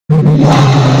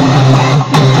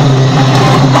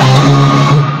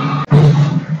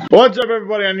What's up,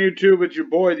 everybody on YouTube? It's your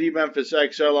boy, the Memphis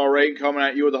XLR8, coming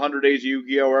at you with 100 days of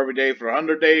Yu-Gi-Oh! Every day. For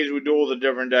 100 days, we duel with a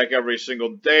different deck every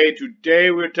single day.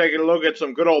 Today, we're taking a look at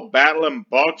some good old Battlin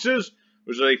boxes,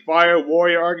 which is a Fire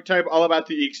Warrior archetype all about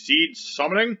the Exceed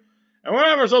summoning. And we're going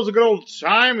to have ourselves a good old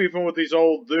time, even with these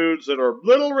old dudes that are a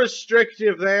little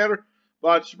restrictive there.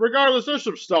 But regardless, there's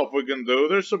some stuff we can do.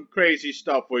 There's some crazy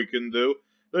stuff we can do.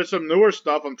 There's some newer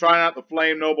stuff. I'm trying out the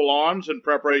Flame Noble Arms in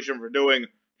preparation for doing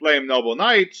Flame Noble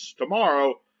Knights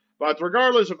tomorrow, but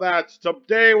regardless of that,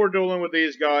 today we're dueling with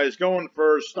these guys, going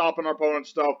first, stopping our opponent's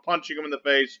stuff, punching him in the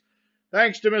face.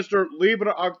 Thanks to Mr.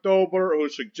 Libra October, who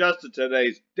suggested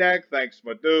today's deck. Thanks,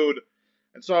 my dude.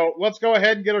 And so, let's go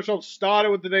ahead and get ourselves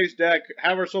started with today's deck,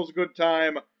 have ourselves a good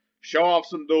time, show off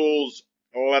some duels.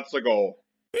 Let's go.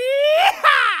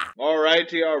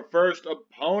 Alrighty, our first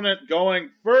opponent going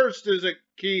first is a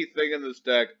key thing in this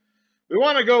deck. We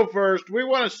want to go first, we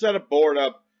want to set a board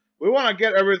up. We want to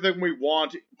get everything we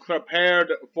want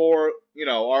prepared for,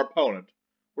 our opponent.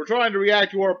 We're trying to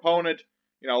react to our opponent,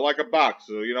 like a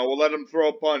boxer. We'll let him throw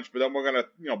a punch, but then we're going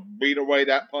to, beat away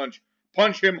that punch.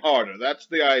 Punch him harder. That's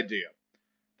the idea.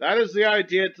 That is the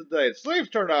idea today. The sleeves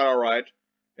turned out alright.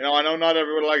 I know not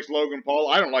everyone likes Logan Paul.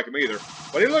 I don't like him either.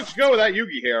 But he looks good with that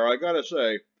Yugi hair, I gotta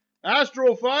say.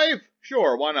 Astral 5?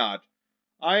 Sure, why not?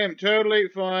 I am totally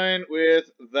fine with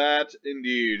that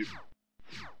indeed.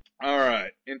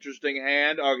 Alright, interesting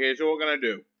hand. Okay, so what we're going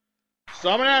to do.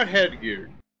 Summon out Headgear.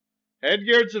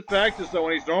 Headgear's effect is that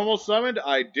when he's normal summoned,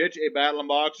 I ditch a Battlin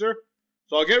Boxer.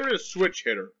 So I'll get rid of Switch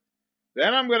Hitter.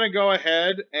 Then I'm going to go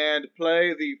ahead and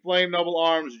play the Flame Noble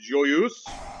Arms Joyeuse.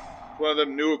 It's one of the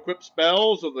new equipped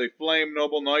spells of the Flame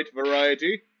Noble Knight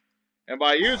variety. And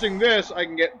by using this, I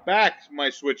can get back my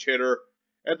Switch Hitter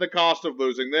at the cost of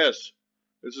losing this.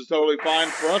 This is totally fine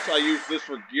for us. I use this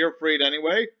for Gear Freed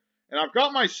anyway. And I've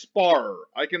got my Sparer.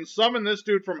 I can summon this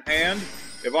dude from hand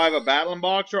if I have a Battlin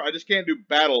Boxer. I just can't do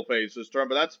Battle Phase this turn,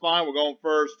 but that's fine. We're going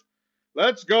first.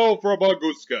 Let's go for a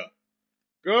Baguska.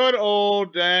 Good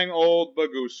old dang old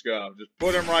Baguska. Just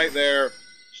put him right there.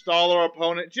 Stall our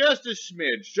opponent just a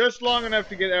smidge. Just long enough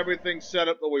to get everything set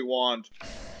up that we want.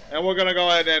 And we're going to go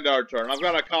ahead and end our turn. I've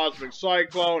got a Cosmic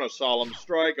Cyclone, a Solemn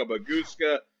Strike, a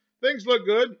Baguska. Things look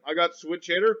good. I got Switch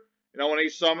Hitter. When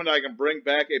he's summoned, I can bring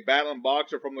back a Battlin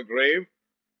Boxer from the grave.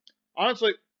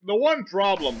 Honestly, the one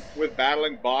problem with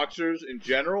battling boxers in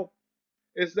general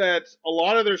is that a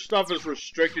lot of their stuff is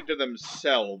restricted to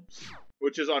themselves,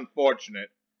 which is unfortunate.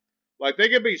 Like, they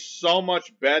could be so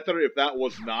much better if that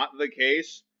was not the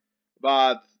case,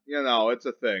 but, it's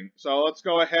a thing. So let's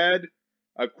go ahead,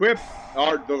 equip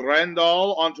our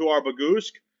Durandal onto our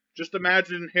Bagusk. Just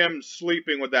imagine him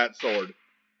sleeping with that sword.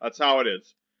 That's how it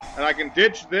is. And I can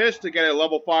ditch this to get a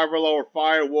level 5 or lower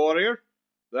Fire Warrior.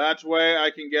 That way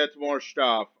I can get more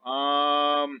stuff.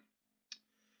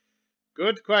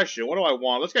 Good question. What do I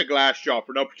want? Let's get Glass Jaw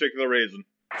for no particular reason.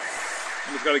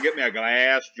 I'm just going to get me a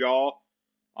Glass Jaw.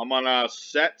 I'm going to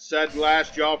set said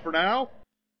Glass Jaw for now.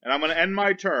 And I'm going to end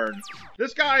my turn.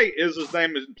 This guy, as his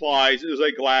name implies, is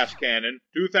a Glass Cannon.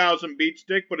 2000 beat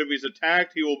stick, but if he's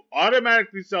attacked, he will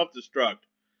automatically self-destruct.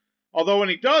 Although when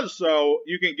he does so,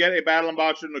 you can get a Battlin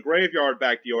Boxer in the graveyard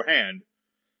back to your hand.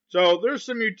 So there's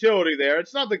some utility there.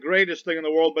 It's not the greatest thing in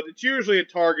the world, but it's usually a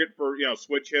target for,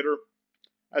 Switch Hitter.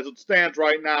 As it stands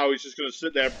right now, he's just going to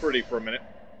sit there pretty for a minute.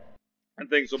 And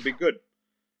things will be good.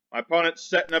 My opponent's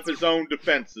setting up his own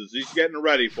defenses. He's getting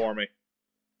ready for me.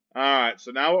 Alright,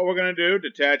 so now what we're going to do,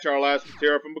 detach our last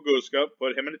material from Baguska,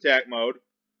 put him in attack mode.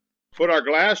 Put our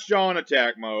Glass Jaw in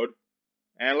attack mode.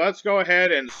 And let's go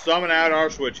ahead and summon out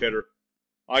our Switch Hitter.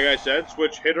 Like I said,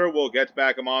 Switch Hitter will get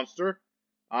back a monster.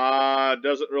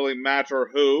 Doesn't really matter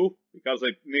who, because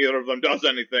neither of them does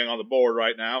anything on the board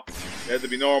right now. They have to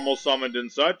be normal summoned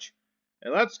and such.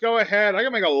 And let's go ahead. I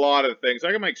can make a lot of things.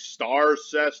 I can make Star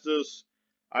Cestus.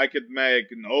 I could make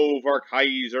Nova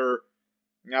Kaiser.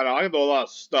 I can do a lot of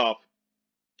stuff.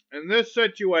 In this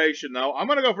situation, though, I'm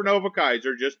going to go for Nova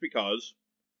Kaiser just because.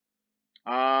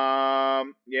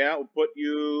 Yeah, we'll put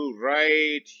you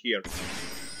right here.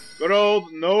 Good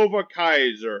old Nova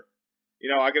Kaiser.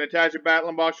 I can attach a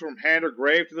Battlin Boxer from hand or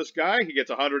grave to this guy. He gets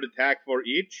 100 attack for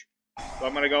each. So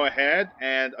I'm going to go ahead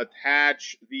and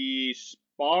attach the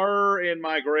Spar in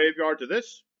my graveyard to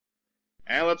this.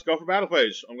 And let's go for battle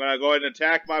phase. I'm going to go ahead and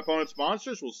attack my opponent's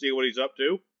monsters. We'll see what he's up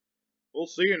to. We'll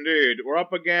see indeed. We're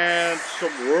up against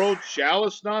some World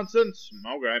Chalice nonsense.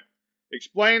 Okay.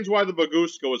 Explains why the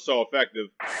Baguska was so effective.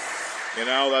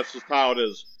 That's just how it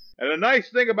is. And the nice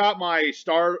thing about my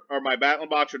Battlin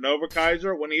Boxer Nova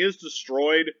Kaiser, when he is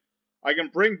destroyed, I can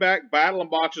bring back Battlin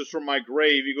boxes from my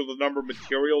grave equal to the number of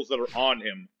materials that are on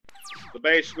him. So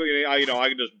basically, I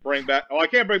can just bring back... Oh, I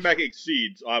can't bring back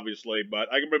Exceeds, obviously,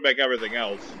 but I can bring back everything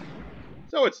else.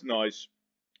 So it's nice.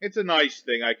 It's a nice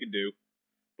thing I can do.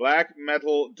 Black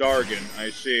Metal Dargon, I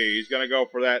see. He's gonna go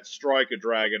for that Strike a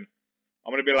Dragon.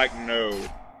 I'm gonna be like, no.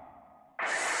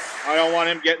 I don't want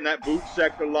him getting that Boot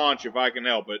Sector launch if I can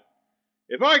help it.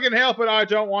 If I can help it, I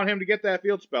don't want him to get that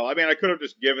field spell. I mean, I could have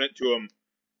just given it to him,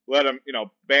 let him,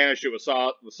 banish it with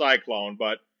the Cyclone,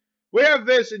 but we have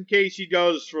this in case he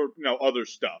goes for, other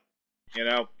stuff,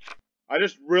 I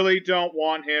just really don't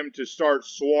want him to start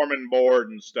swarming board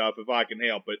and stuff if I can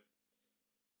help it.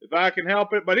 If I can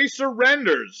help it, but he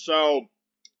surrenders, so,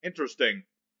 interesting.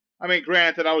 I mean,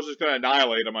 granted, I was just going to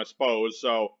annihilate him, I suppose,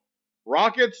 so...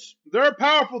 Rokkets, they're a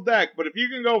powerful deck, but if you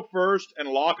can go first and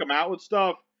lock them out with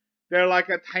stuff, they're like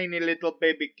a tiny little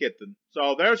baby kitten.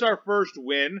 So there's our first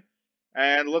win,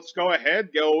 and let's go ahead,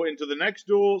 go into the next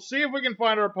duel, see if we can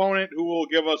find our opponent who will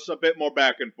give us a bit more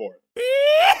back and forth.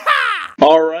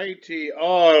 Alrighty,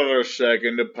 our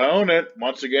second opponent,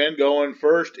 once again going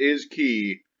first, is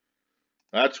Key.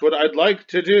 That's what I'd like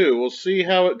to do. We'll see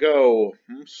how it go.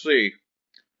 Let's see.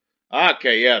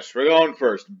 Okay, yes, we're going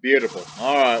first. Beautiful.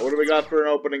 Alright, what do we got for an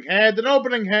opening hand? An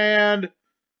opening hand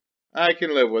I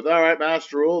can live with. Alright,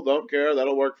 Master Rule, don't care.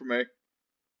 That'll work for me.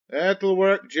 That'll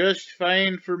work just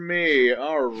fine for me.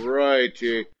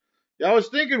 Alrighty. Yeah, I was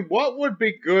thinking, what would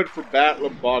be good for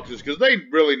Battlin boxes? Because they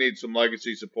really need some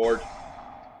legacy support.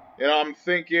 I'm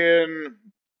thinking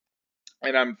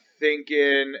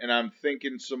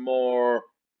some more,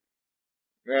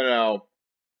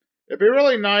 it'd be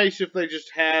really nice if they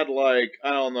just had, like, I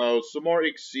don't know, some more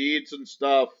Exceeds and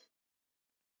stuff.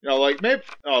 Like, maybe,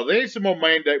 they need some more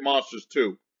main deck monsters,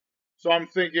 too. So I'm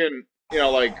thinking,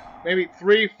 like, maybe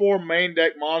 3-4 main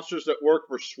deck monsters that work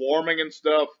for swarming and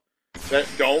stuff, that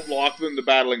don't lock them to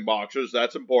battling boxers,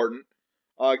 that's important.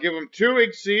 Give them 2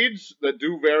 Exceeds that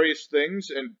do various things,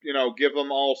 and, give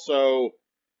them also,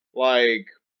 like,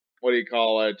 what do you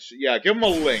call it? Yeah, give them a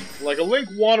Link. Like a Link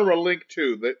 1 or a Link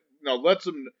 2 that, lets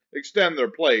them extend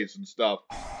their plays and stuff.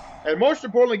 And most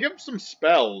importantly, give them some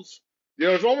spells.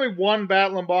 There's only one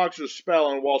Battlin boxer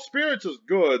spell, and while Spirits is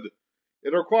good,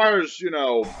 it requires, it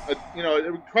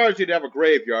requires you to have a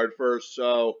graveyard first,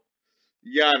 so,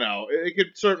 it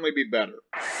could certainly be better.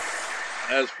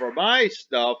 As for my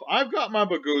stuff, I've got my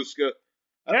Baguska.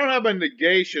 I don't have my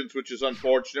negations, which is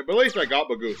unfortunate, but at least I got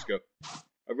Baguska.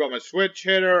 I've got my Switch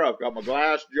Hitter, I've got my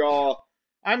Glass Jaw.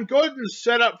 I'm good and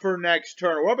set up for next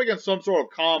turn. We're up against some sort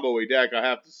of combo-y deck, I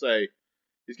have to say.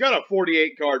 He's got a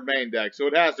 48-card main deck, so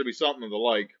it has to be something of the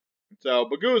like. So,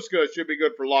 Baguska should be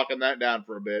good for locking that down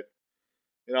for a bit.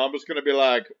 I'm just going to be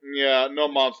like, yeah, no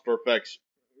monster effects.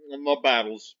 No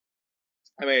battles.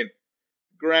 I mean,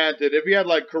 granted, if he had,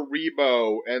 like,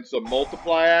 Karibo and some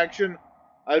multiply action,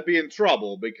 I'd be in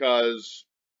trouble, because...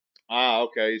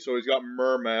 okay, so he's got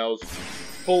Mermails.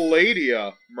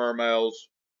 Palladia Mermails.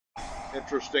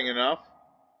 Interesting enough.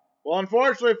 Well,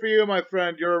 unfortunately for you, my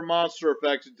friend, your monster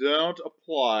effects don't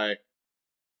apply.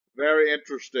 Very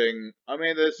interesting. I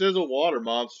mean, this is a water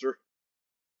monster.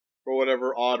 For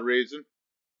whatever odd reason.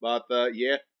 But,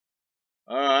 yeah.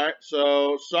 Alright,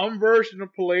 so, some version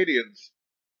of Palladians.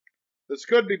 This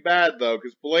could be bad, though,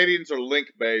 because Palladians are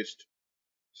Link-based.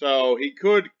 So, he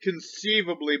could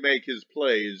conceivably make his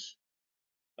plays.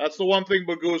 That's the one thing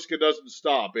Baguska doesn't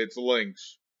stop, it's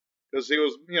Links. Because he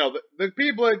was, the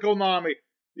people at Konami,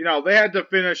 they had to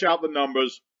finish out the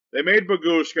numbers. They made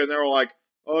Baguska, and they were like,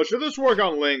 oh, should this work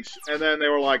on Links? And then they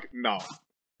were like, no.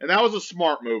 And that was a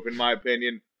smart move, in my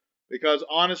opinion. Because,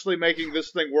 honestly, making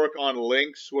this thing work on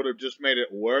Links would have just made it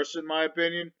worse, in my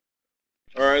opinion.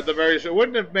 Or, at the very least, it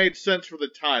wouldn't have made sense for the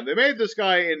time. They made this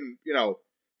guy in,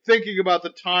 thinking about the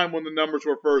time when the numbers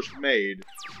were first made.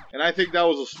 And I think that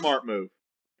was a smart move.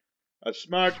 A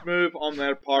smart move on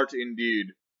their part,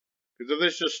 indeed. Because if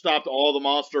this just stopped all the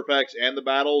monster effects and the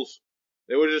battles,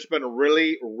 it would have just been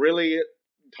really, really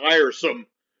tiresome.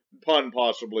 Pun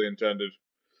possibly intended.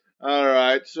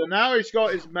 Alright, so now he's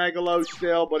got his Megalo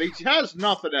still, but he has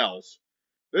nothing else.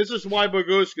 This is why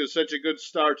Baguska is such a good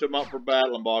start to him up for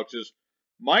Battlin boxes.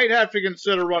 Might have to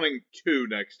consider running 2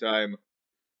 next time.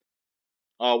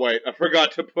 Oh wait, I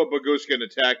forgot to put Baguska in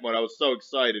attack mode. I was so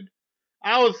excited.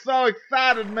 I was so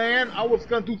excited, man. I was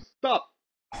gonna do stuff.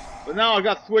 But now I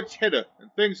got Switch Hitter,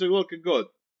 and things are looking good.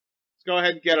 Let's go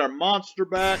ahead and get our monster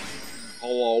back.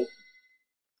 Hello.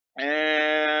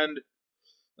 And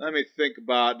let me think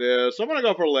about this. I'm gonna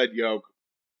go for Lead Yoke.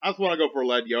 I just want to go for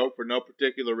Lead Yoke for no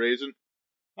particular reason.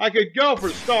 I could go for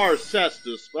Star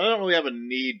Cestus, but I don't really have a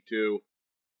need to.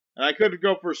 And I could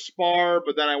go for Spar,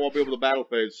 but then I won't be able to battle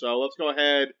phase. So let's go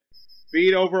ahead.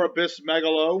 Beat over Abyss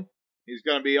Megalo. He's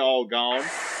going to be all gone.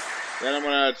 Then I'm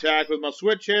going to attack with my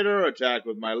Switch Hitter, attack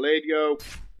with my Late Yoke.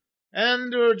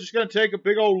 And we're just going to take a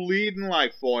big old lead in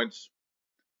life points.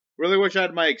 Really wish I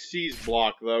had my Xyz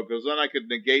block, though, because then I could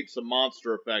negate some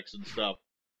monster effects and stuff.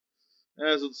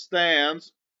 As it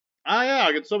stands... Ah, yeah,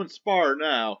 I can summon Spar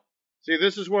now. See,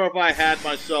 this is where if I had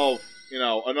myself, you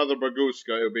know, another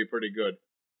Baguska, it would be pretty good.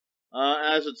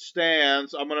 As it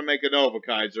stands, I'm going to make a Nova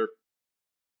Kaiser.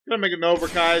 I'm going to make a Nova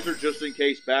Kaiser just in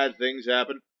case bad things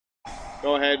happen.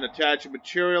 Go ahead and attach a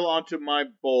material onto my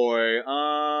boy.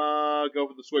 Go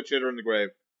for the Switch Hitter in the grave.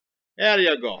 There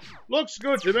you go. Looks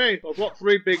good to me. I've got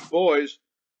 3 big boys.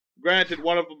 Granted,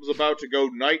 one of them's about to go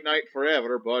night-night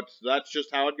forever, but that's just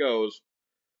how it goes.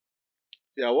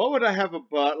 Yeah, what would I have a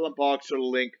Battlin Boxer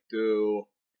Link do?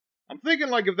 I'm thinking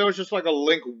like if there was just like a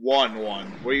Link 1 one,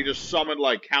 where you just summon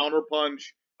like Counterpunch,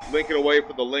 link it away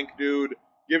for the Link dude,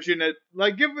 gives you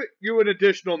give you an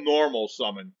additional normal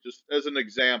summon, just as an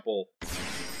example.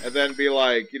 And then be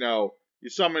like, you know, you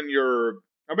summon your,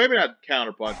 or maybe not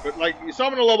Counterpunch, but like you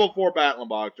summon a level 4 Battlin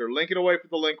Boxer, link it away for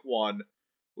the Link 1.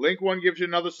 Link 1 gives you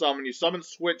another summon, you summon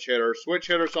Switch Hitter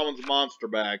summons Monster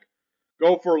back,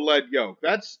 go for Lead Yoke.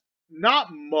 That's not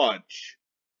much,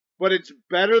 but it's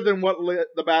better than what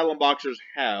the Battlin Boxers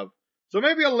have. So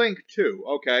maybe a Link 2.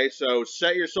 Okay, so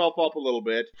set yourself up a little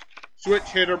bit. Switch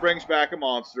Hitter brings back a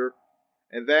monster.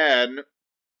 And then,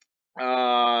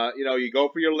 you know, you go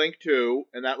for your Link 2.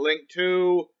 And that Link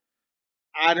 2,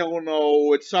 I don't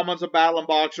know, it summons a Battlin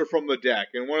Boxer from the deck.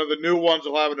 And one of the new ones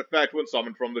will have an effect when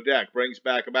summoned from the deck. Brings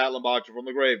back a Battlin Boxer from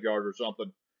the graveyard or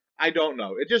something. I don't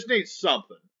know. It just needs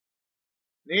something.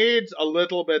 Needs a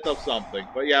little bit of something.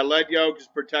 But yeah, Lead Yoke is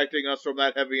protecting us from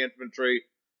that heavy infantry.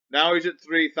 Now he's at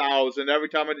 3,000. Every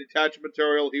time I detach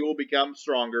material, he will become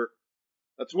stronger.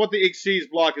 That's what the Xyz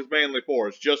block is mainly for.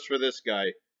 It's just for this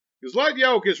guy. Because Lead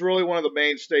Yoke is really one of the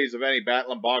mainstays of any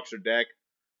Battlin Boxer deck.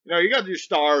 You know, you got your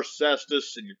Star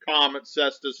Cestus and your Comet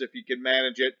Cestus if you can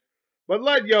manage it. But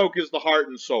Lead Yoke is the heart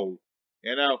and soul.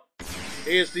 You know,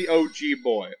 he is the OG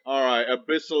boy. Alright,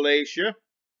 Abyssalacia.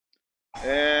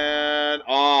 And,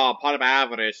 Pot of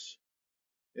Avarice.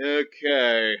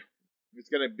 Okay. He's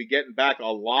going to be getting back a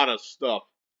lot of stuff.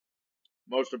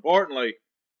 Most importantly,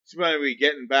 he's going to be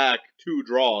getting back 2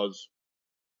 draws.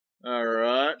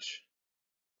 Alright.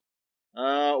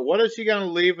 What is he going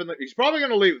to leave in the... He's probably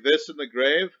going to leave this in the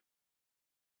grave.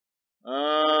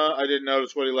 I didn't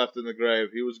notice what he left in the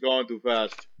grave. He was going too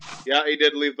fast. Yeah, he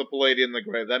did leave the Palladian in the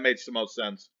grave. That makes the most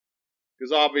sense.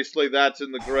 Because obviously that's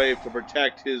in the grave to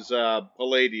protect his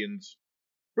Palladians.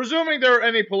 Presuming there are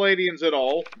any Palladians at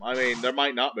all. I mean, there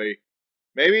might not be.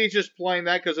 Maybe he's just playing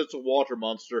that because it's a water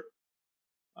monster.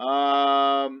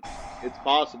 It's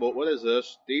possible. What is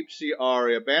this? Deep Sea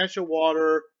Aria. Banish a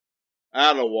water,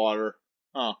 out of water.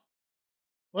 Huh.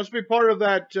 Must be part of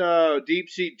that Deep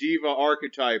Sea Diva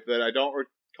archetype that I don't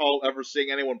recall ever seeing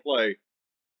anyone play.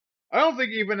 I don't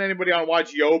think even anybody on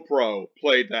Watch Yo Pro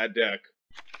played that deck.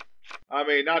 I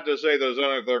mean, not to say there's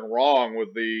anything wrong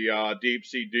with the Deep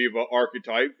Sea Diva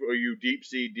archetype. Or you Deep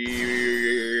Sea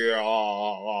Diva...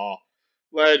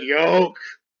 Lead Yoke!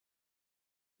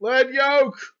 Lead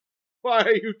Yoke! Why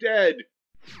are you dead?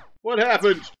 What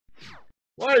happened?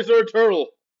 Why is there a turtle?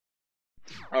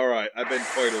 Alright, I've been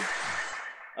toidled.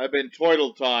 I've been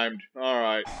toidle-timed.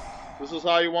 Alright. This is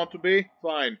how you want to be?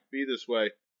 Fine, be this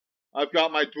way. I've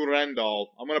got my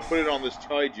Durandal. I'm gonna put it on this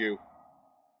Taiju.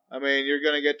 I mean, you're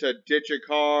going to get to ditch a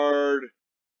card.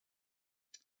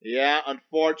 Yeah,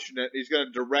 unfortunate. He's going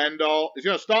to Durandal. He's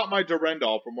going to stop my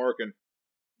Durandal from working.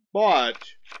 But,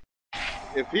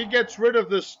 if he gets rid of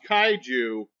this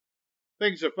Kaiju,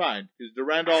 things are fine. His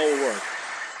Durandal will work.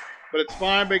 But it's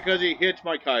fine because he hits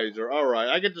my Kaiser. Alright,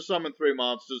 I get to summon 3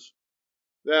 monsters.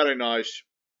 Very nice.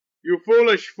 You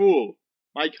foolish fool.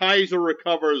 My Kaiser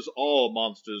recovers all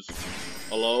monsters.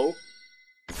 Hello?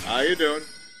 How you doing?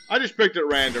 I just picked it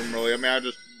random, really. I mean, I'm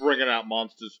just bringing out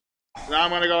monsters. So now I'm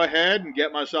going to go ahead and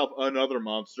get myself another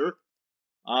monster.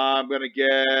 I'm going to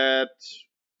get...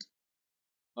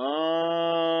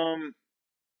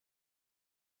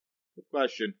 Good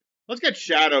question. Let's get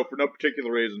Shadow for no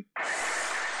particular reason.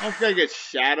 I'm going to get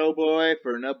Shadow Boy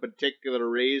for no particular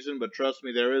reason, but trust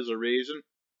me, there is a reason.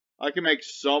 I can make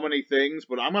so many things,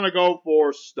 but I'm going to go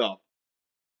for stuff.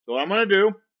 So what I'm going to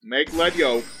do, make Lead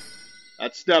Yoke.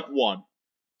 That's step 1.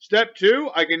 Step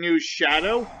 2, I can use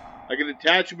Shadow. I can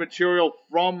attach a material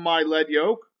from my Lead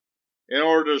Yoke in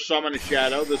order to summon a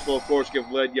Shadow. This will, of course,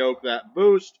 give Lead Yoke that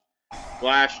boost.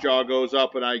 Glassjaw goes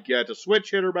up and I get a Switch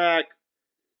Hitter back.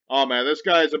 Oh, man, this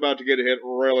guy is about to get hit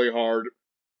really hard.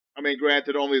 I mean,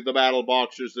 granted, only the battle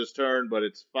boxers this turn, but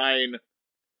it's fine.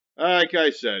 Like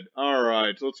I said.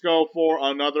 Alright, let's go for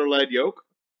another lead yoke.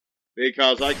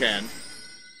 Because I can.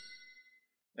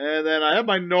 And then I have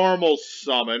my normal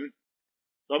summon.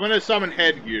 So I'm going to summon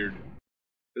Headgeared.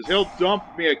 Because he'll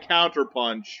dump me a counter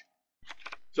punch.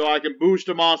 So I can boost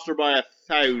a monster by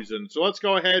 1,000. So let's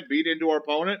go ahead, beat into our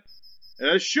opponent. And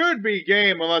it should be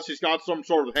game unless he's got some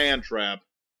sort of hand trap.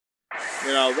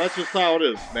 You know, that's just how it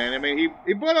is, man. I mean,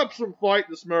 he put up some fight,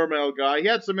 this mermaid guy. He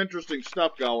had some interesting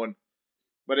stuff going.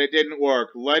 But it didn't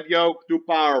work. Lead yoke, too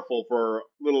powerful for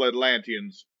little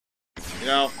Atlanteans. You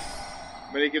know?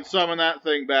 I mean, he can summon that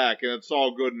thing back, and it's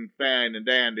all good and fine and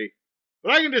dandy.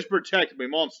 But I can just protect my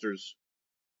monsters.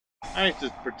 I need to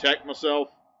protect myself.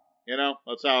 You know,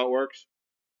 that's how it works.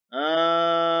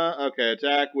 Okay,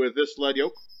 attack with this lead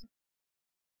yoke.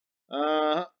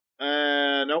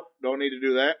 Nope, don't need to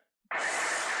do that.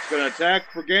 Just gonna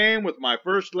attack for game with my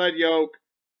first lead yoke.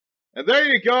 And there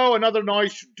you go, another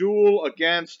nice duel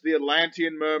against the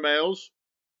Atlantean mermaids.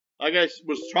 Like I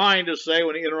was trying to say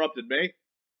when he interrupted me.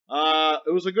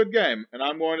 It was a good game, and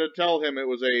I'm going to tell him it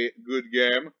was a good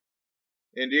game.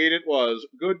 Indeed it was.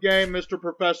 Good game, Mr.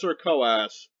 Professor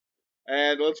Coas.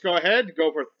 And let's go ahead,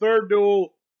 go for third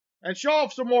duel, and show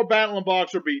off some more Battlin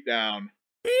Boxer beatdown.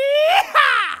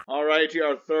 Alrighty,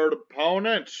 our third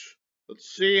opponent.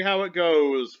 Let's see how it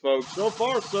goes, folks. So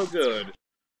far, so good.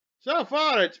 So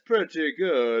far, it's pretty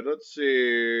good. Let's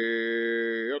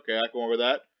see. Okay, I can go over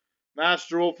that.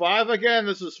 Master Rule 5. Again,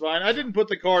 this is fine. I didn't put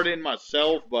the card in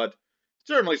myself, but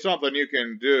certainly something you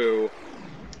can do.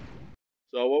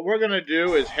 So what we're going to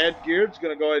do is Headgeared's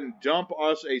going to go ahead and dump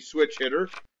us a switch hitter.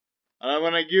 And I'm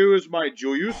going to use my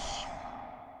Julius.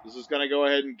 This is going to go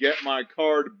ahead and get my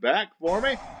card back for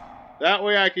me. That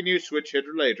way I can use switch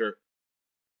hitter later.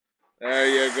 There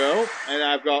you go. And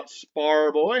I've got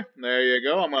Spar Boy. There you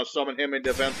go. I'm going to summon him in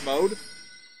defense mode.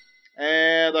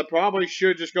 And I probably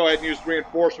should just go ahead and use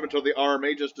reinforcement of the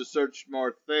army just to search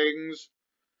more things.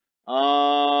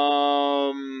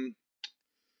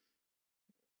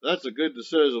 That's a good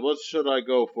decision. What should I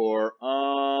go for?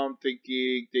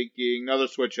 Thinking. Another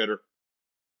switch hitter.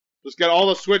 Let's get all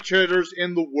the switch hitters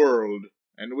in the world,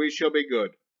 and we shall be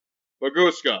good.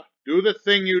 Baguska, do the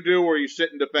thing you do where you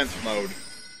sit in defense mode.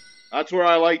 That's where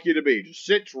I like you to be. Just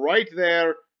sit right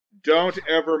there. Don't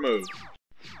ever move.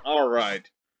 Alright.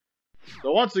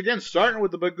 So once again, starting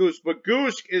with the Bagusk.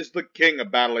 Bagusk is the king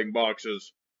of battling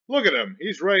boxes. Look at him.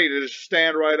 He's ready to just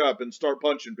stand right up and start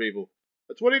punching people.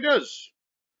 That's what he does.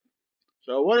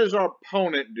 So what does our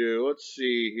opponent do? Let's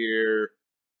see here.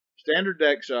 Standard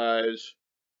deck size.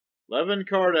 11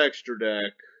 card extra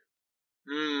deck.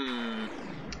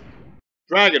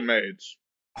 Dragonmaids.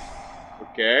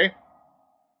 Okay.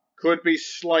 Could be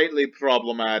slightly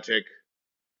problematic.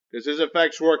 Because his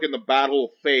effects work in the battle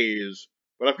phase.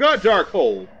 But I've got Dark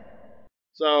Hole.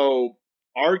 So,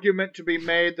 argument to be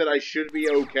made that I should be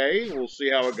okay. We'll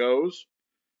see how it goes.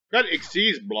 Got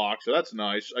Xyz block, so that's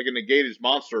nice. I can negate his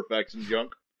monster effects and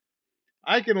junk.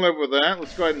 I can live with that.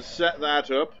 Let's go ahead and set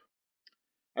that up.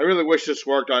 I really wish this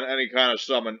worked on any kind of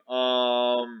summon.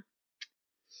 I'll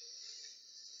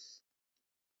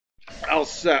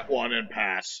set one and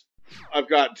pass. I've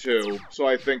got two, so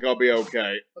I think I'll be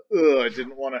okay. I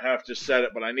didn't want to have to set it,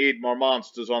 but I need more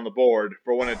monsters on the board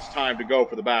for when it's time to go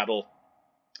for the battle.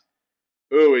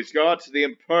 Ooh, he's got the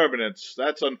impermanence.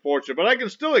 That's unfortunate, but I can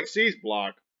still Xyz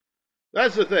block.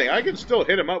 That's the thing. I can still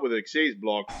hit him up with Xyz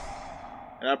block.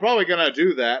 And I'm probably going to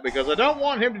do that because I don't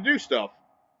want him to do stuff.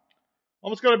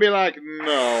 I'm just going to be like,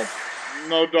 no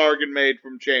Dragonmaid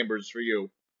from Chambers for you.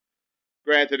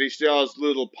 Granted, he still has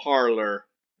little parlor.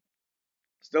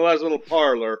 Still has a little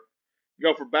parlor. You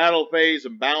go for battle phase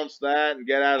and bounce that and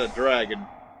get out a dragon.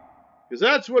 Because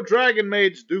that's what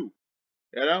Dragonmaids do.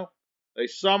 You know? They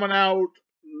summon out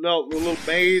little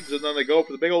maids and then they go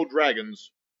for the big old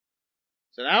dragons.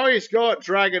 So now he's got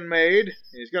Dragonmaid.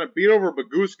 He's going to beat over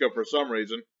Baguska for some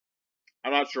reason.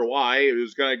 I'm not sure why. He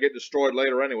was going to get destroyed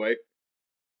later anyway.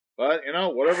 But, you know,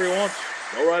 whatever he wants,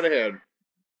 go right ahead.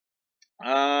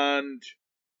 And,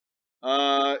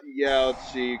 yeah,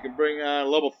 let's see. You can bring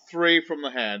level 3 from the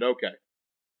hand. Okay.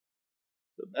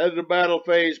 So at the battle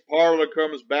phase, Parlor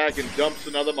comes back and dumps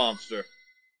another monster.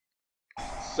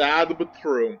 Sad but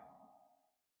true.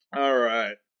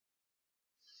 Alright.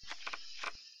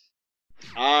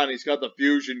 And he's got the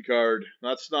fusion card.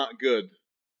 That's not good.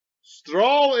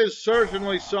 Strahl is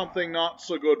certainly something not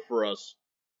so good for us.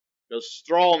 Because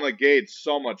Strahl negates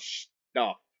so much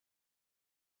stuff.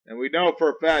 And we know for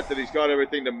a fact that he's got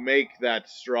everything to make that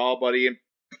Strahl, but he...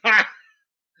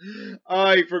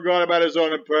 Oh, he forgot about his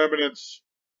own impermanence.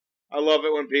 I love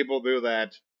it when people do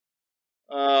that.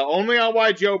 Only on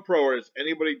YGO Pro is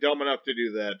anybody dumb enough to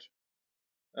do that.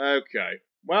 Okay.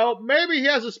 Well, maybe he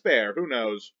has a spare. Who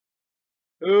knows?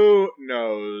 Who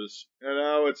knows? You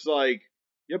know, it's like,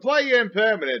 you play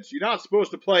impermanence. You're not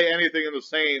supposed to play anything in the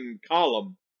same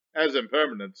column as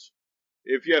impermanence.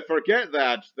 If you forget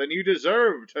that, then you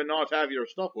deserve to not have your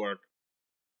stuff work.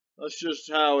 That's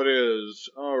just how it is.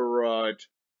 Alright.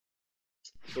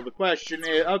 So the question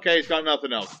is, okay, he's got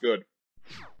nothing else. Good.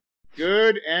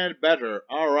 Good and better.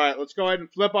 Alright, let's go ahead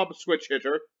and flip up a switch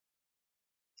hitter.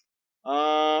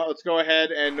 Let's go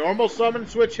ahead and normal summon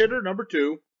switch hitter number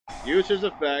 2. Use his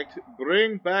effect.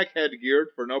 Bring back headgear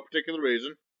for no particular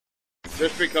reason.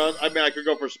 Just because, I mean, I could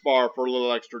go for spar for a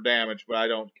little extra damage, but I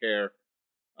don't care.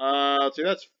 Let's see,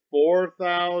 that's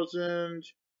 4,000.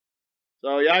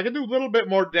 So, yeah, I can do a little bit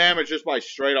more damage just by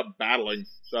straight up battling.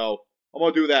 So, I'm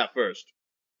gonna do that first.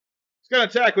 It's gonna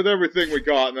attack with everything we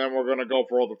got, and then we're gonna go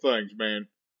for other things, man.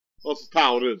 That's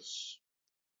how it is.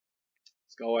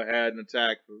 Let's go ahead and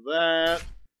attack for that.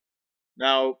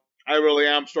 Now, I really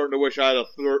am starting to wish I had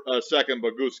a second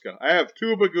Baguska. I have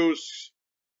 2 Bagusks.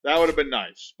 That would have been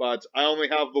nice, but I only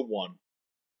have the 1.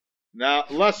 Now,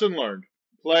 lesson learned.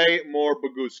 Play more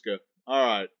Baguska.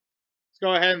 Alright. Let's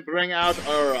go ahead and bring out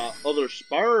our other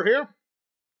spar here.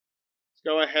 Let's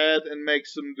go ahead and make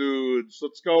some dudes.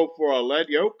 Let's go for a lead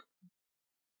yoke.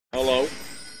 Hello.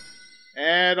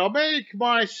 And I'll make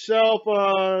myself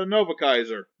a Nova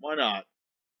Kaiser. Why not?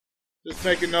 Just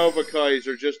make a Nova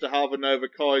Kaiser just to have a Nova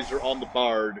Kaiser on the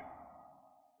board.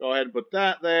 Go ahead and put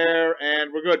that there,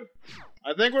 and we're good.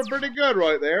 I think we're pretty good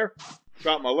right there. I've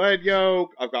got my lead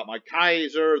yoke, I've got my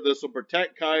Kaiser, this will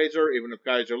protect Kaiser, even if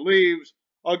Kaiser leaves,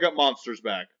 I'll get monsters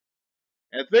back.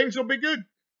 And things will be good.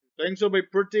 Things will be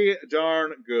pretty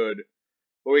darn good.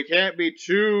 But we can't be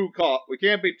too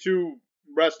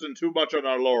resting too much on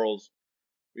our laurels.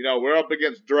 You know, we're up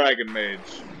against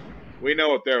Dragonmaids. We know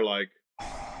what they're like.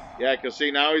 Yeah, because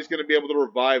see, now he's going to be able to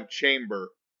revive Chamber.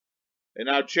 And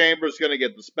now Chamber's going to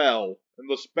get the spell. And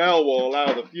the spell will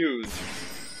allow the fuse.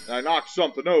 And I knocked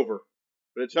something over.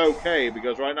 But it's okay,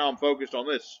 because right now I'm focused on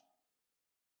this.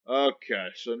 Okay,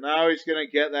 so now he's going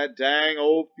to get that dang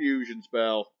old fusion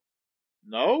spell.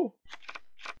 No?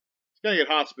 He's going to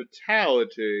get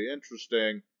hospitality.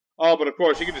 Interesting. Oh, but of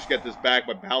course, he can just get this back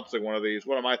by bouncing one of these.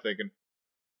 What am I thinking?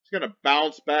 He's going to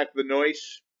bounce back the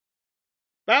noise.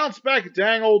 Bounce back,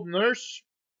 dang old nurse.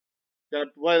 Gonna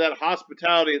play that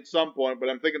hospitality at some point, but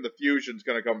I'm thinking the fusion's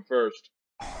gonna come first.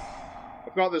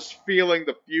 I've got this feeling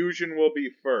the fusion will be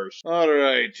first.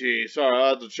 Alrighty, sorry, I'll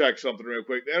have to check something real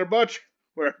quick there, but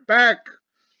we're back.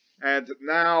 And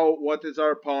now, what is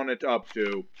our opponent up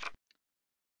to?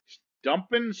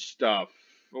 Dumping stuff.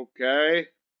 Okay.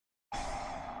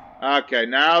 Okay,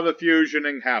 now the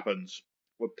fusioning happens.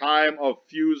 The time of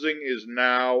fusing is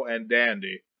now and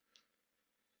dandy.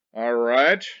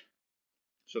 Alright.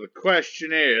 So the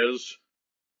question is,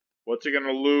 what's he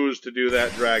gonna lose to do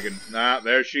that dragon? Nah,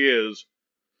 there she is.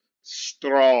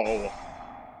 Strahl.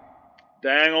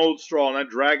 Dang old Strahl. That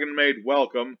Dragonmaid,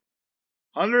 welcome.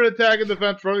 100 attack and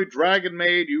defense for every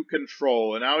Dragonmaid you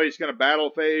control. And now he's gonna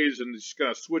battle phase and he's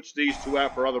gonna switch these 2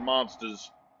 out for other monsters.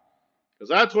 Because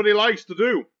that's what he likes to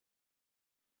do.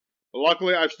 But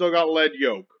luckily, I've still got Lead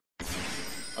Yoke.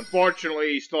 Unfortunately,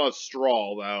 he still has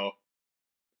Strahl, though.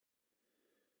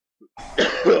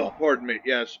 Pardon me,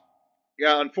 yes.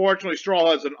 Yeah, unfortunately,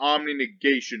 Strahl has an Omni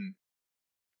Negation,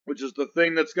 which is the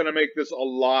thing that's going to make this a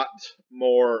lot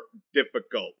more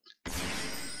difficult.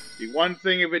 The one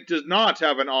thing if it does not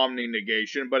have an Omni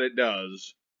Negation, but it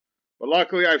does. But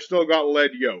luckily, I've still got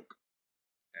Lead Yoke.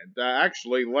 And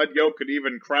actually, Lead Yoke could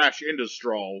even crash into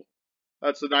Strahl.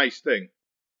 That's the nice thing,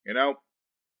 you know?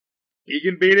 He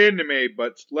can beat into me,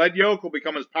 but Lead Yoke will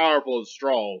become as powerful as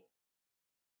Strahl.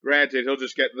 Granted, he'll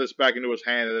just get this back into his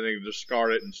hand and then he can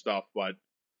discard it and stuff, but...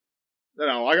 You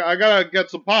know, I gotta get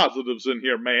some positives in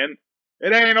here, man.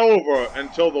 It ain't over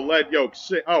until the Lead Yoke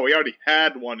oh, he already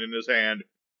had one in his hand.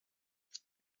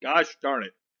 Gosh darn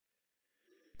it.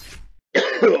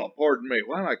 Pardon me.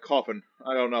 Why am I coughing?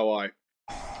 I don't know why.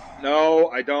 No,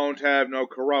 I don't have no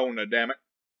Corona, damn it.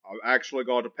 I've actually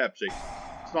got a Pepsi.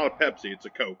 It's not a Pepsi, it's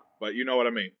a Coke, but you know what I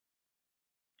mean.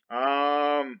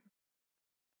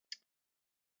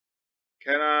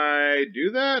 Can I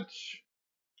do that?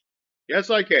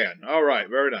 Yes, I can. Alright,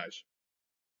 very nice.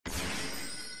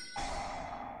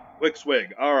 Quick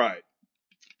swig. Alright.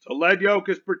 So Lead Yoke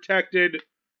is protected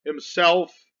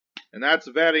himself, and that's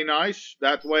very nice.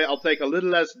 That way I'll take a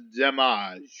little less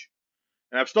damage.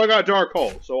 And I've still got Dark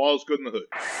Hole, so all's good in the hood.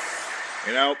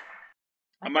 You know,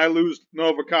 I might lose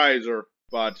Nova Kaiser,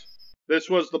 but this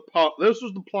was the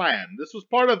plan. This was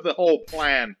part of the whole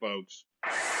plan, folks.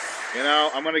 You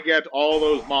know, I'm gonna get all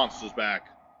those monsters back.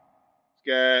 Let's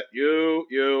get you,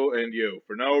 you, and you.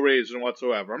 For no reason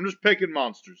whatsoever. I'm just picking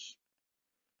monsters.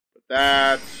 But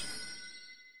that...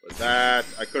 But that...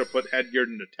 I could have put headgear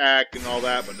and attack and all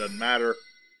that, but it doesn't matter.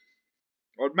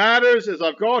 What matters is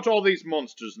I've got all these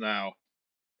monsters now.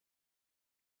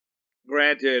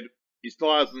 Granted, he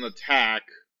still has an attack.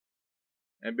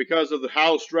 And because of the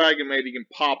House Dragonmaid, he can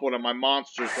pop one of my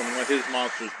monsters when his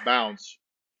monsters bounce.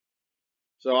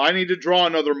 So I need to draw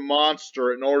another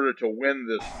monster in order to win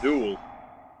this duel.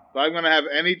 If I'm going to have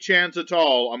any chance at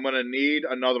all, I'm going to need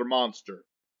another monster.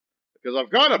 Because I've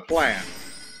got a plan.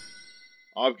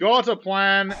 I've got a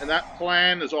plan, and that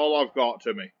plan is all I've got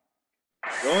to me.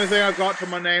 The only thing I've got to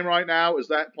my name right now is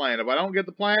that plan. If I don't get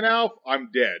the plan out, I'm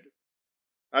dead.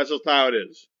 That's just how it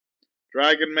is.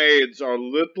 Dragonmaids are a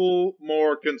little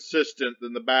more consistent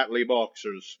than the Battlin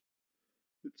boxers.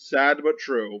 It's sad but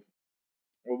true.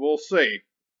 Well, we'll see.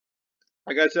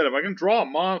 Like I said, if I can draw a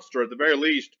monster at the very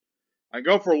least, I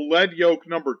go for Lead Yoke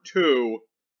number 2,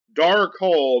 Dark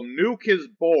Hole, nuke his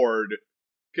board,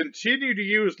 continue to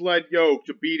use Lead Yoke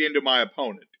to beat into my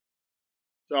opponent.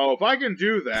 So if I can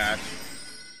do that,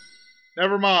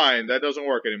 never mind, that doesn't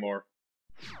work anymore.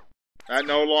 That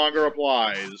no longer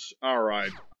applies.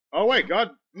 Alright. Oh wait,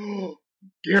 God.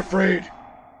 Gearfried!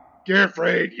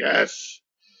 Gearfried, yes!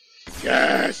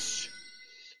 Yes!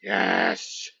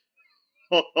 Yes!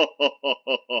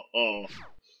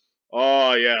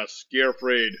 Oh yes,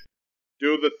 Gearfried.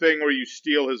 Do the thing where you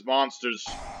steal his monsters.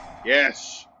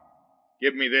 Yes.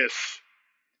 Give me this.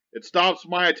 It stops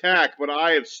my attack, but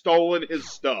I have stolen his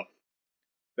stuff.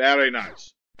 Very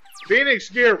nice. Phoenix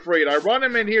Gearfried, I run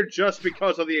him in here just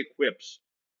because of the equips.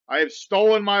 I have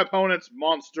stolen my opponent's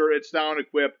monster, it's down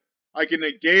equip. I can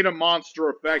negate a monster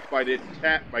effect by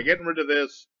getting rid of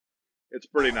this. It's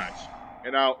pretty nice.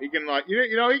 You know, he can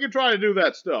he can try to do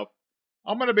that stuff.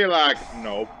 I'm gonna be like,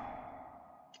 nope.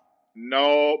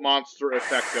 No monster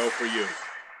effecto for you.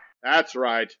 That's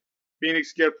right.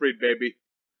 Phoenix Gearfried, baby.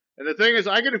 And the thing is,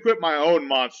 I can equip my own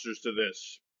monsters to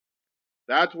this.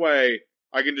 That way,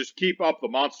 I can just keep up the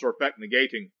monster effect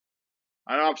negating.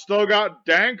 And I've still got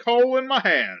Dank Hole in my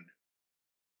hand.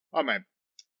 Oh man,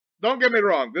 don't get me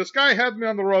wrong, this guy had me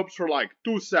on the ropes for like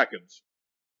 2 seconds.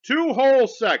 2 whole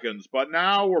seconds, but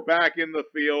now we're back in the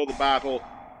field of battle.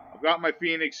 I've got my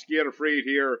Phoenix Gearfried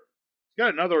here. He's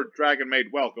got another Dragonmaid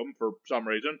welcome for some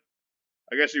reason.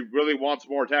 I guess he really wants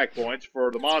more attack points for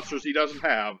the monsters he doesn't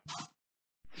have.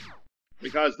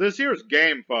 Because this here's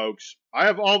game, folks. I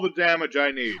have all the damage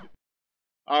I need.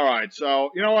 Alright, so,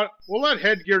 you know what? We'll let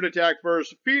Headgear attack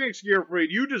first. Phoenix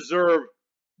Gearfried, you deserve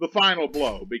the final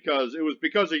blow, because it was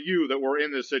because of you that we're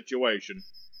in this situation.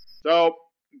 So,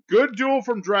 good duel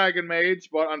from Dragonmaids,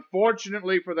 but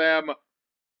unfortunately for them,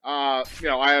 I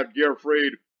had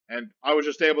Gearfried, and I was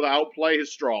just able to outplay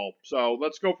his Strahl. So,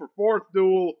 let's go for 4th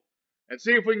duel, and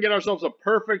see if we can get ourselves a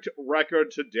perfect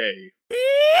record today.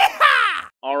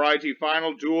 Alrighty,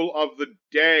 final duel of the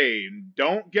day.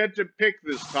 Don't get to pick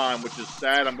this time, which is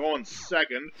sad. I'm going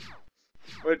 2nd.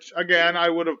 Which, again, I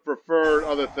would have preferred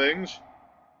other things.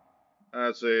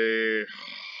 Let's see.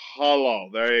 Hello.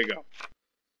 There you go.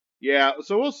 Yeah,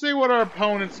 so we'll see what our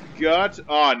opponents got.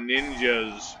 Ah,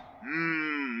 ninjas.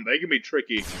 They can be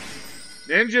tricky.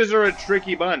 Ninjas are a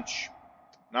tricky bunch.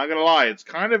 Not gonna lie, it's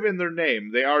kind of in their name.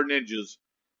 They are ninjas.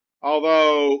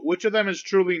 Although, which of them is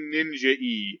truly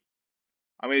ninja-y?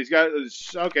 I mean,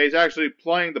 he's actually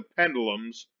playing the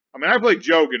pendulums. I mean, I play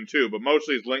Jogan too, but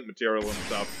mostly it's link material and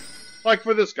stuff. Like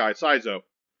for this guy, Saizo.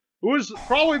 Who is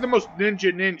probably the most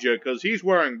ninja, because he's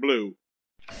wearing blue.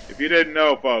 If you didn't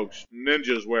know, folks,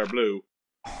 ninjas wear blue.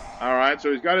 Alright,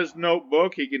 so he's got his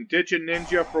notebook. He can ditch a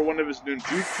ninja for one of his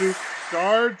ninjutsu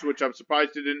cards, which I'm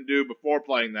surprised he didn't do before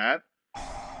playing that.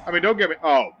 I mean, don't get me...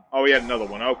 Oh, he had another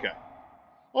one. Okay.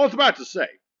 Well, I was about to say.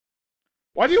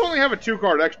 Why do you only have a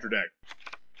 2-card extra deck?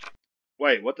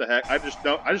 Wait, what the heck? I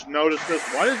just noticed this.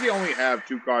 Why does he only have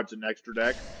 2 cards in extra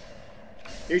deck?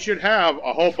 He should have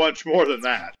a whole bunch more than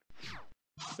that.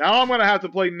 Now I'm going to have to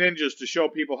play ninjas to show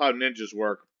people how ninjas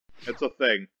work. It's a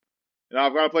thing. And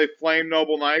I've got to play Flame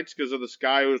Noble Knights because of this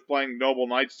guy who was playing Noble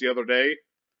Knights the other day.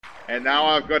 And now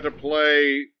I've got to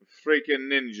play freaking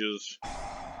ninjas.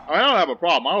 I don't have a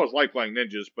problem. I always like playing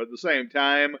ninjas, but at the same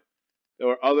time, there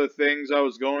were other things I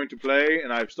was going to play,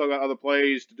 and I've still got other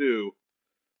plays to do.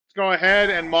 Let's go ahead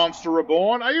and Monster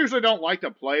Reborn. I usually don't like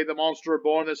to play the Monster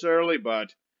Reborn this early,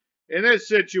 but in this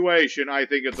situation, I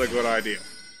think it's a good idea.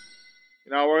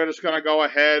 You know, we're just going to go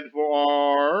ahead for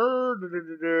our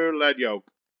Lead Yoke.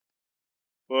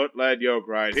 Put Lead Yoke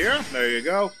right here. There you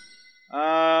go.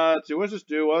 Let's see, what's this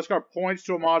do? Well, let's got points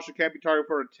to a monster, can't be targeted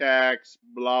for attacks,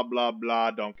 blah, blah,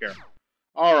 blah, don't care.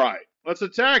 Alright, let's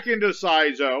attack into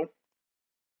Saizo.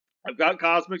 I've got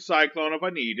Cosmic Cyclone if I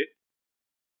need it,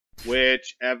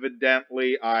 which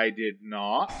evidently I did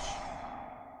not.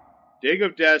 Dig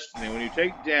of Destiny, when you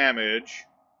take damage,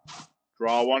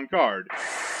 draw one card.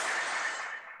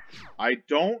 I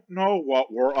don't know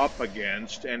what we're up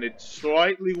against, and it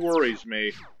slightly worries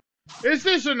me. Is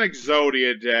this an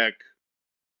Exodia deck?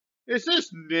 Is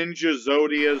this Ninja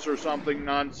Zodias or something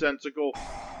nonsensical?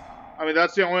 I mean,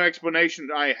 that's the only explanation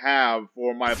I have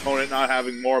for my opponent not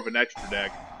having more of an extra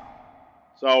deck.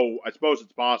 So, I suppose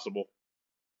it's possible.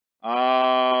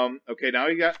 Okay, now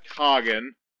you got Kagen.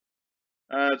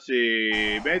 Let's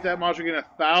see. Make that monster get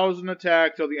 1,000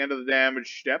 attack till the end of the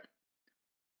damage step.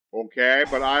 Okay,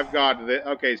 but I've got this.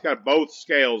 Okay, he's got both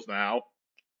scales now.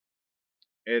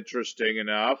 Interesting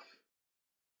enough.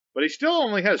 But he still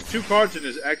only has 2 cards in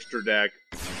his extra deck.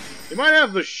 He might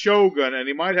have the Shogun, and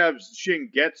he might have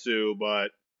Shingetsu,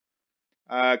 but...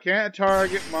 can't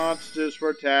target monsters for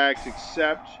attacks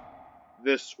except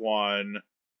this one.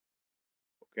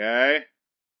 Okay.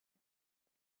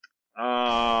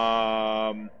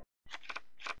 The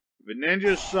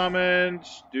ninja summoned,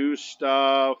 do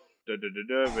stuff. The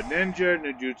ninja,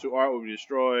 ninjutsu art will be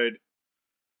destroyed.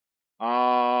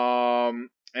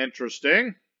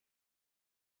 Interesting.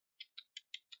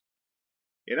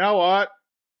 You know what?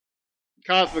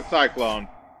 Cosmic Cyclone.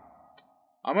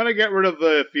 I'm gonna get rid of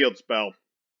the field spell.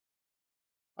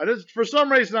 For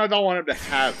some reason, I don't want him to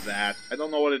have that. I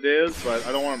don't know what it is, but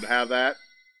I don't want him to have that.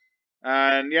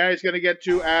 And yeah, he's gonna get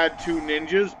to add 2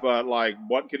 ninjas, but like,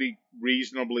 what could he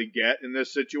reasonably get in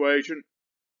this situation?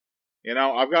 You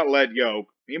know, I've got Lead Yoke.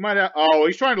 He might have... Oh,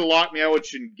 he's trying to lock me out with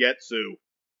Shingetsu.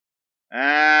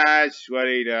 That's what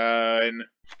he done.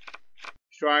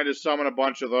 He's trying to summon a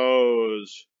bunch of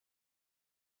those.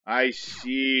 I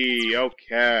see.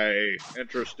 Okay.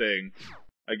 Interesting.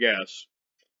 I guess.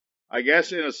 I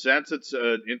guess, in a sense, it's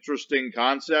an interesting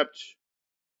concept.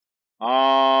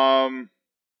 Alright,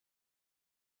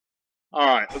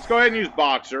 let's go ahead and use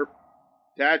Boxer.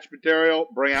 Attach material,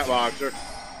 bring out Boxer.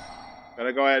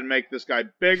 Gotta go ahead and make this guy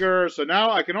bigger. So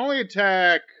now I can only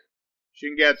attack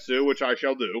Shingetsu, which I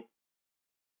shall do.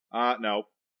 No.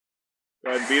 Go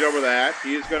ahead and beat over that.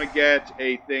 He's gonna get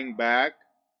a thing back.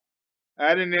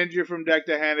 Add a ninja from deck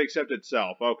to hand except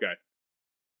itself. Okay.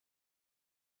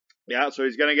 Yeah, so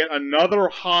he's gonna get another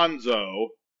Hanzo.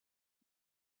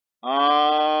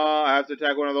 I have to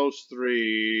attack one of those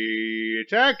 3.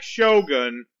 Attack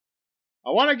Shogun. I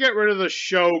want to get rid of the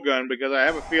Shogun because I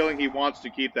have a feeling he wants to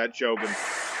keep that Shogun.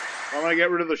 I'm going to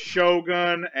get rid of the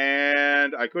Shogun,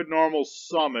 and I could normal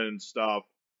summon stuff.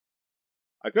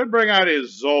 I could bring out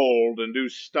his Zold and do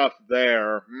stuff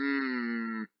there.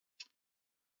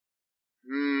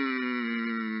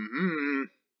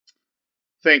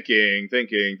 Thinking.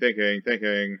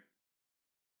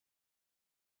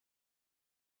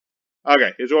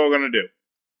 Okay, here's what we're going to do.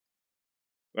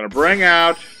 I'm going to bring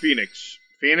out Phoenix.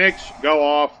 Phoenix, go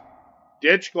off.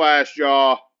 Ditch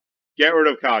Glassjaw. Get rid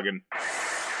of Kagen.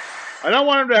 I don't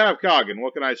want him to have Kagen,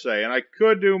 what can I say? And I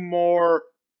could do more.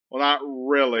 Well, not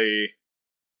really.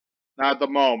 Not at the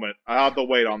moment. I'll have to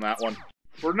wait on that one.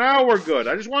 For now, we're good.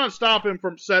 I just want to stop him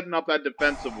from setting up that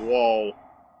defensive wall.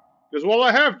 Because while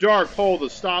I have Dark Hole to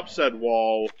stop said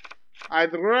wall,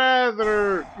 I'd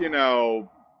rather, you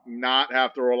know, not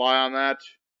have to rely on that.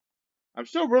 I'm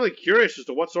still really curious as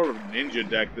to what sort of ninja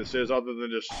deck this is, other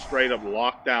than just straight up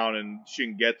lockdown and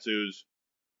Shingetsus.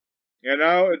 You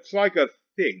know, it's like a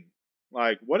thing.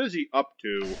 Like, what is he up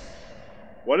to?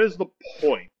 What is the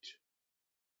point?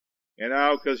 You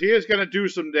know, because he is going to do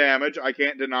some damage. I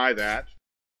can't deny that.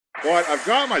 But I've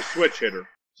got my switch hitter.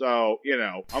 So, you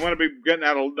know, I'm going to be getting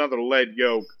out another Lead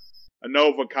Yoke, a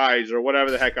Nova Kaiser, whatever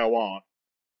the heck I want.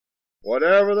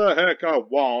 Whatever the heck I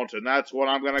want, and that's what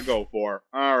I'm going to go for.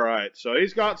 Alright, so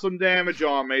he's got some damage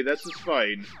on me. This is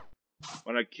fine.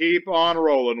 I'm going to keep on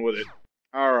rolling with it.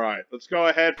 Alright, let's go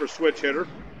ahead for Switch Hitter.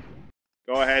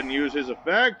 Go ahead and use his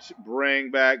effect.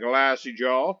 Bring back Glassy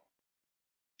Jaw.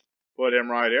 Put him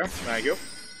right here. Thank you.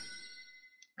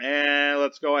 And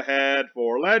let's go ahead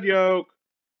for Lead Yoke.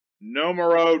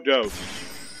 Numero dos.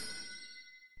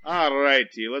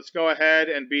 Alrighty, let's go ahead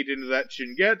and beat into that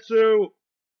Shingetsu.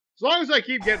 As long as I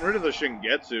keep getting rid of the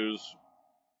Shingetsus.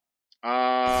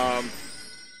 I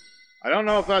don't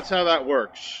know if that's how that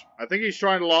works. I think he's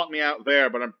trying to lock me out there,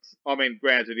 but I mean,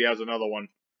 granted, he has another one.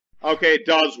 Okay, it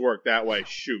does work that way.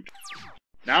 Shoot.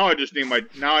 Now I just need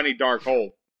now I need Dark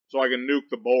Hole, so I can nuke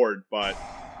the board, but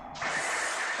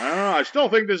I don't know. I still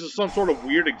think this is some sort of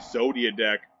weird Exodia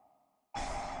deck.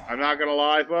 I'm not gonna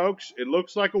lie, folks. It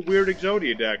looks like a weird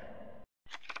Exodia deck.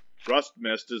 Rust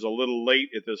Mist is a little late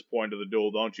at this point of the duel,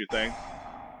 don't you think?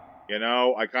 You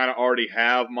know, I kind of already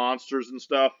have monsters and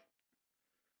stuff.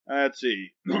 Let's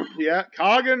see. Yeah,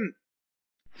 Kagan,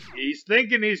 he's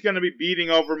thinking he's going to be beating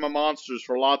over my monsters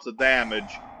for lots of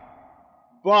damage.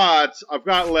 But I've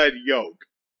got Lead Yoke.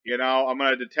 You know, I'm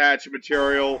going to detach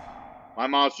material. My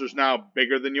monster's now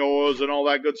bigger than yours and all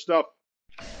that good stuff.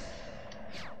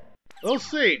 We'll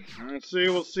see.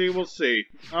 We'll see.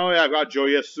 Oh yeah, I've got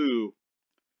Joyesu.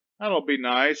 That'll be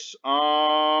nice.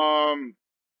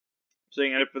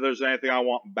 Seeing if there's anything I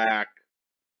want back.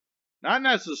 Not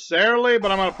necessarily,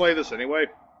 but I'm going to play this anyway.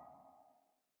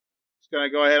 Just going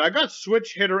to go ahead. I got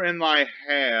Switch Hitter in my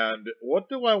hand. What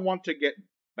do I want to get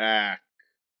back?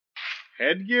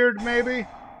 Headgeared, maybe?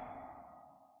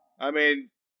 I mean,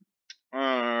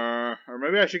 or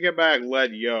maybe I should get back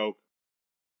Lead Yoke.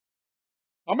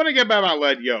 I'm going to get back my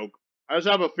Lead Yoke. I just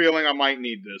have a feeling I might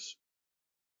need this.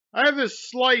 I have this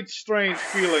slight, strange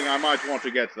feeling I might want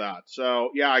to get that.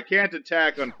 So, yeah, I can't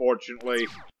attack, unfortunately.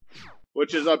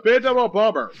 Which is a bit of a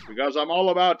bummer, because I'm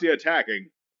all about the attacking.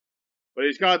 But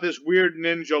he's got this weird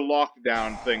ninja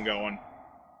lockdown thing going.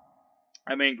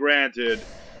 I mean, granted,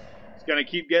 he's going to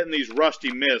keep getting these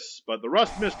Rusty Mists, but the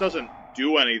Rust Mist doesn't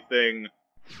do anything,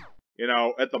 you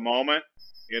know, at the moment,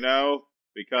 you know,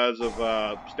 because of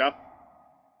stuff.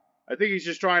 I think he's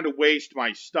just trying to waste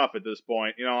my stuff at this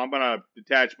point. You know, I'm going to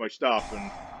detach my stuff and,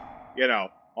 you know,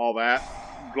 all that.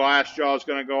 Glass Jaw's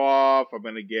going to go off. I'm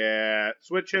going to get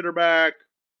Switch Hitter back.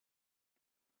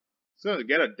 It's going to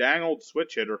get a dang old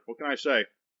Switch Hitter. What can I say?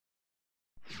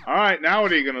 Alright, now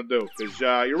what are you going to do? Because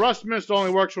your Rust Mist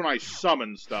only works when I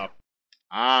summon stuff.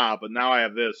 Ah, but now I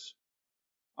have this.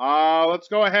 Let's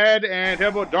go ahead and hit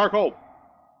him with Dark Hole.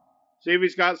 See if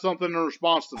he's got something in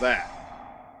response to that.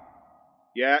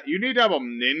 Yeah, you need to have a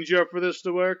ninja for this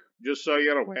to work, just so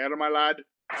you're aware, my lad.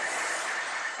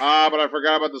 Ah, but I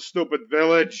forgot about the stupid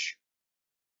village.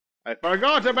 I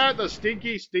forgot about the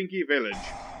stinky, stinky village.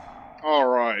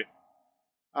 Alright.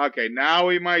 Okay, now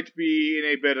we might be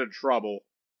in a bit of trouble.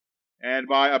 And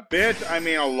by a bit, I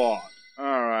mean a lot.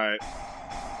 Alright.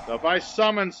 So if I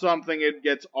summon something, it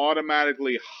gets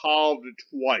automatically halved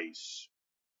twice.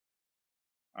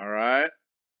 Alright.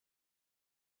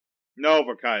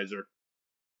 Nova Kaiser.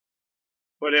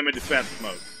 Put him in defense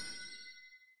mode.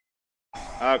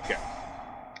 Okay.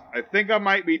 I think I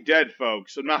might be dead,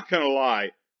 folks. I'm not gonna lie.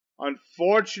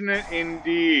 Unfortunate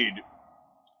indeed.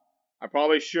 I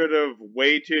probably should have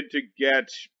waited to get...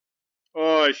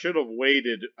 Oh, I should have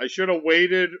waited. I should have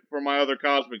waited for my other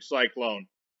Cosmic Cyclone.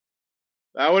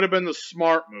 That would have been the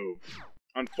smart move.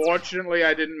 Unfortunately,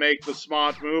 I didn't make the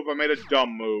smart move. I made a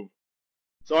dumb move.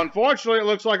 So unfortunately, it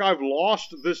looks like I've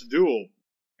lost this duel.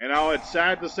 You know, it's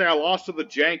sad to say I lost to the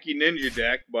janky ninja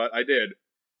deck, but I did.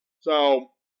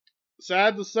 So,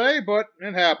 sad to say, but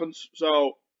it happens.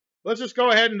 So, let's just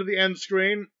go ahead into the end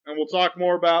screen, and we'll talk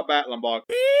more about Battlin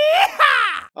boxes.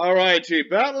 Alrighty,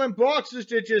 Battlin boxes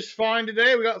did just fine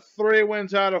today. We got 3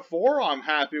 wins out of 4. I'm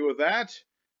happy with that.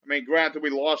 I mean, granted, we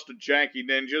lost to janky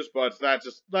ninjas, but that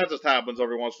just happens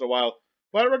every once in a while.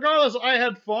 But regardless, I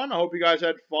had fun. I hope you guys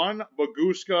had fun.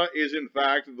 Baguska is, in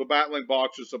fact, the Battlin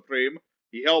boxer supreme.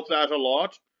 He helps out a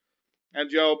lot. And,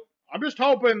 Joe, I'm just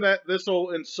hoping that this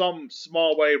will, in some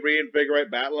small way,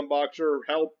 reinvigorate Battlin Boxer.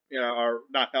 Help, you know, or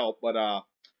not help, but,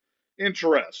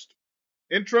 interest.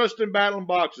 Interest in Battlin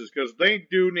Boxes, because they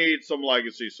do need some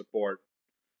legacy support.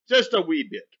 Just a wee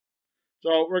bit.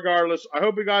 So, regardless, I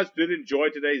hope you guys did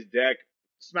enjoy today's deck.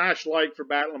 Smash like for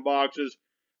Battlin Boxes.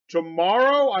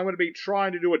 Tomorrow, I'm going to be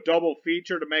trying to do a double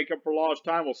feature to make up for lost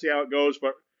time. We'll see how it goes,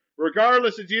 but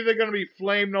regardless, it's either going to be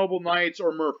Flame Noble Knights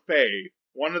or Murphy.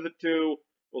 One of the two.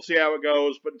 We'll see how it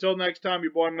goes. But until next time,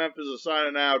 your boy Memphis is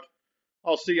signing out.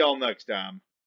 I'll see y'all next time.